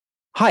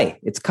Hi,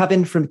 it's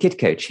Kevin from Kid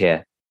Coach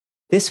here.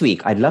 This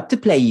week, I'd love to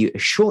play you a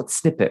short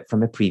snippet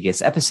from a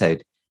previous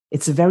episode.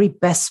 It's the very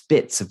best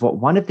bits of what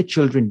one of the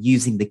children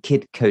using the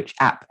Kid Coach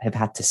app have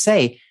had to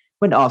say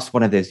when asked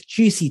one of those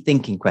juicy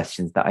thinking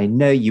questions that I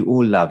know you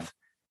all love.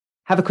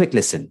 Have a quick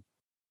listen.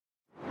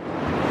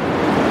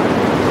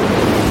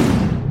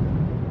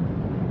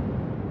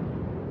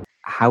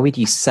 How would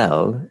you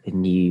sell a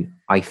new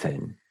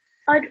iPhone?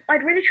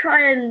 I'd really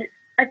try and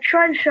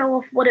show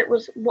off what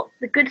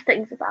the good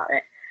things about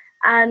it,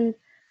 and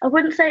I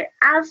wouldn't say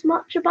as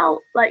much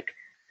about like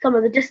some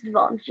of the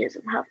disadvantages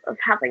of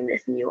having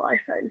this new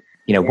iPhone.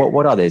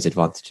 What are those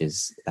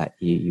advantages that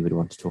you would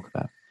want to talk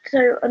about?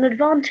 So an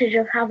advantage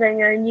of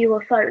having a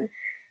newer phone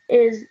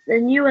is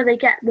the newer they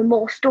get, the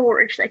more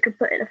storage they can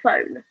put in a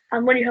phone.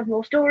 And when you have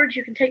more storage,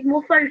 you can take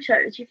more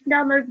photos, you can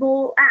download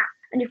more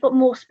apps, and you've got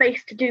more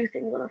space to do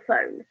things on a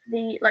phone.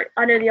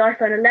 I know the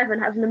iPhone 11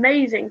 has an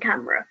amazing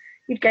camera.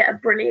 You'd get a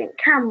brilliant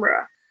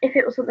camera. If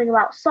it was something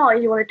about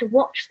size, you wanted to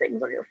watch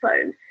things on your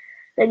phone,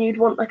 then you'd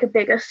want like a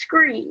bigger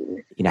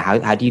screen.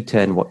 How do you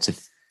turn what's a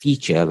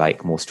feature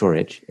like more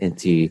storage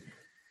into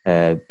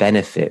a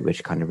benefit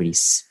which kind of really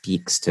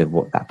speaks to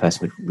what that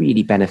person would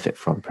really benefit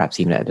from, perhaps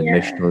even at an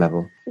emotional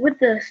level? With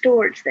the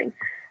storage thing,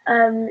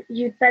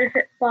 you'd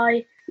benefit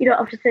by, you don't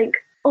have to think,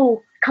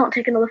 oh, I can't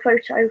take another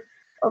photo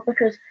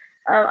because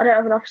I don't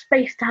have enough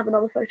space to have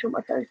another photo on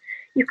my phone.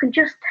 You can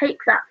just take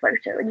that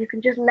photo and you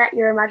can just let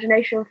your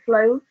imagination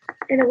flow.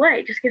 In a way,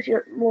 it just gives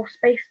you more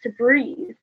space to breathe.